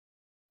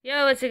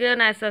Yo, what's it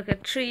going? I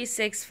Socket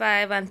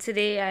 365, and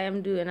today I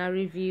am doing a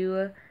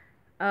review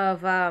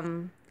of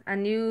a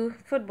new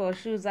football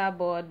shoes I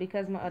bought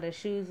because my other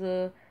shoes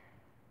were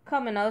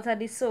coming out of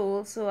the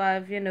sole, so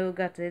I've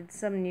gutted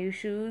some new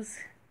shoes.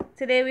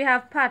 Today we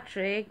have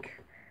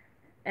Patrick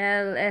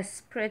El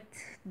Esprit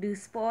du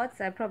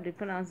Sports. I probably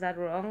pronounced that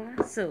wrong.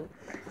 So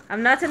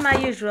I'm not in my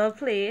usual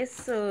place,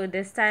 so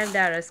this time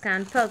Darius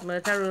can pelt me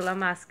with a roll of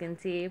masking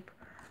tape,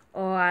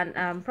 or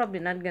I'm probably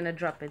not gonna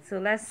drop it. So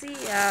let's see.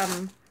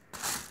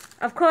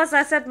 Of course, I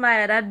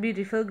admire that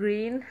beautiful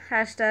green.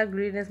 Hashtag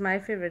green is my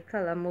favorite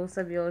color. Most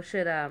of y'all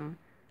should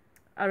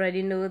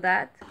already know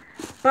that.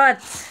 But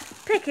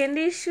picking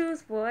these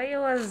shoes, boy, it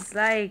was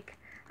like,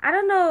 I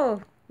don't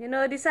know.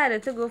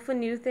 Decided to go for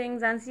new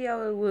things and see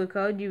how it work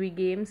out. Dewey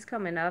games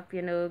coming up,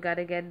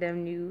 gotta get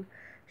them new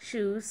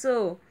shoes.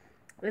 So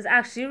it's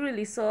actually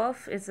really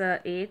soft. It's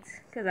a 8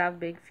 because I have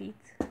big feet.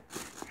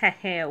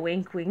 Heh,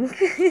 wink wink.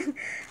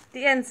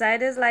 The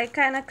inside is like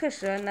kind of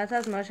cushion, not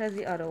as much as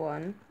the other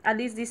one. At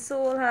least the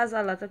sole has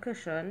a lot of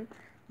cushion,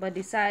 but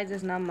the sides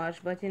is not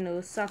much. But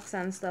socks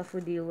and stuff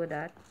will deal with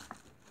that.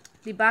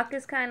 The back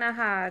is kind of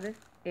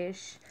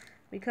hard-ish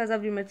because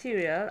of the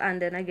material,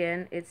 and then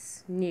again,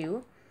 it's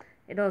new.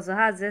 It also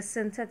has this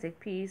synthetic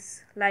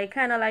piece, like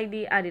kind of like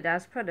the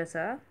Adidas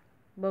Predator,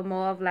 but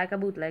more of like a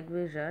bootleg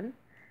version.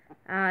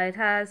 It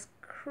has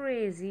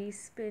crazy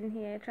spin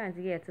here, trying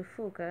to get to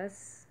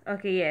focus.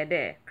 Okay, yeah,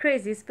 there.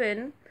 Crazy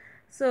spin.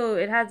 So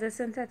it has a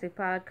synthetic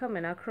part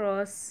coming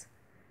across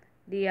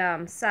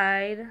the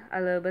side, a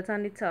little bit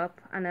on the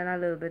top, and then a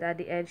little bit at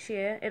the edge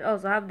here. It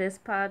also have this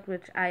part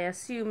which I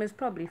assume is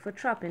probably for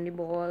trapping the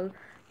ball.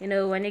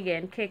 When you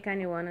get kick and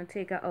you want to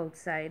take an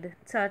outside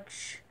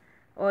touch,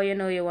 or you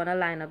want to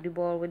line up the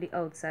ball with the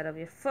outside of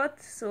your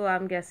foot. So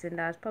I'm guessing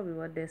that's probably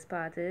what this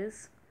part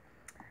is.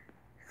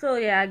 So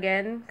yeah,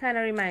 again, kind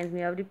of reminds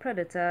me of the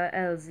Predator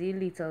LZ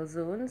Lethal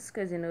Zones,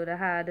 because they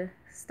had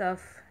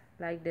stuff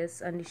like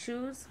this on the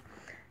shoes.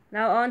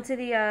 Now on to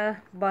the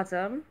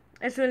bottom.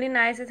 It's really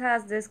nice. It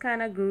has this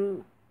kind of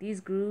groove, these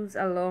grooves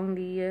along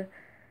the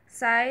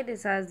side.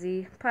 It has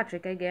the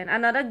Patrick again.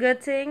 Another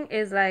good thing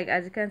is, like,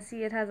 as you can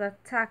see, it has a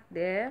tack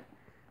there,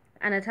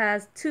 and it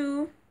has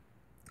two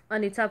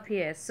on the top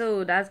here.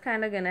 So that's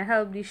kind of gonna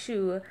help the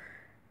shoe,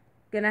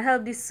 gonna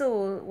help the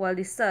sole while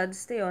the studs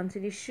stay onto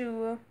the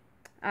shoe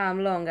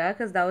longer,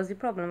 because that was the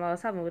problem I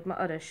was having with my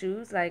other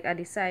shoes. Like at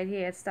the side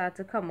here, it started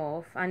to come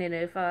off, and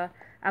if I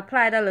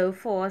applied a little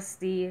force,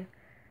 the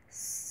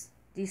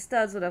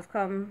studs would have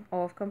come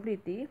off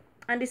completely.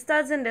 And the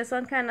studs in this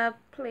one kind of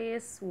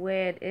place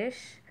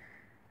weird-ish.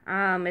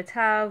 It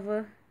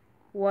have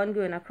one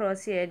going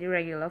across here, the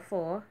regular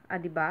 4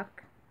 at the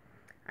back,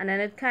 and then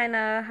it kind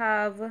of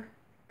have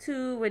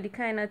two with the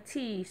kind of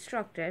T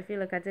structure. If you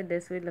look at it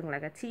this way, it look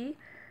like a T.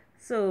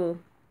 So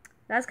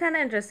that's kind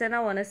of interesting.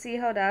 I want to see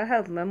how that'll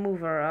help me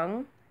move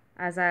around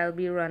as I'll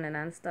be running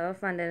and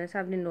stuff. And then it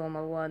have the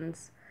normal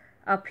ones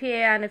up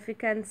here, and if you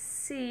can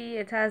see,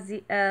 it has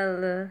the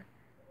El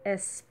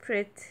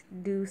Esprit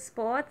du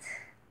Sport.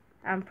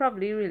 I'm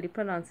probably really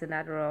pronouncing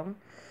that wrong,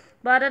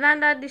 but other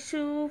than that, the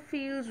shoe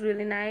feels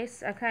really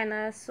nice. A kind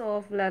of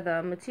soft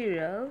leather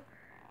material.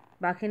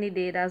 Back in the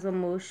day, that's what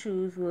most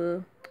shoes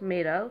were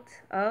made out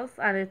of,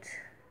 and it's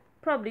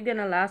probably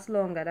gonna last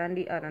longer than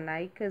the other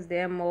Nike because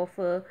they're more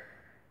for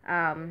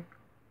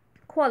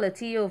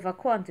quality over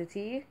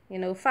quantity,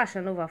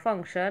 fashion over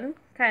function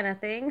kind of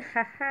thing.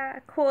 Haha,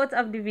 quote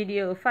of the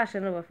video: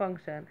 fashion over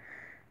function.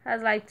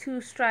 Has like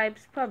 2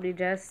 stripes, probably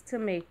just to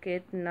make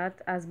it not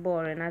as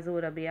boring as it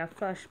would be a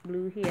flush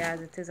blue here as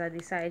it is at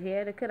the side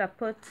here. They could have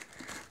put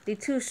the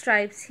 2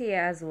 stripes here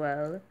as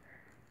well.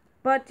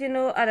 But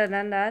other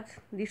than that,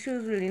 the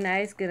shoe's really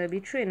nice. Gonna be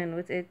training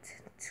with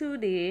it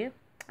today,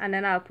 and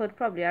then I'll put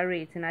probably a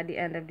rating at the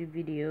end of the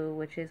video,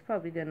 which is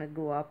probably gonna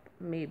go up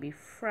maybe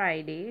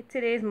Friday.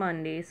 Today's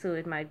Monday, so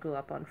it might go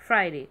up on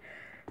Friday.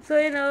 So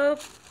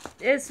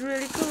it's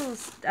really cool.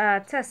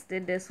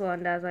 Tested this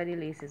one. That's why the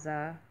laces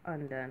are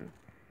undone.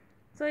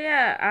 So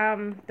yeah,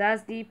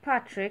 that's the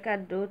Patrick. I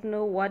don't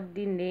know what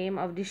the name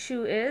of the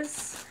shoe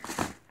is.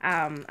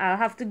 I'll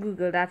have to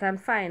Google that and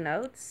find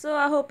out. So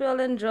I hope you'll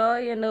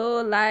enjoy,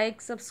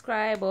 like,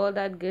 subscribe, all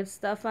that good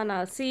stuff, and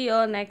I'll see you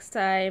all next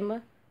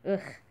time.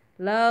 Ugh.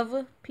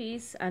 Love,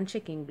 peace, and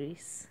chicken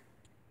grease.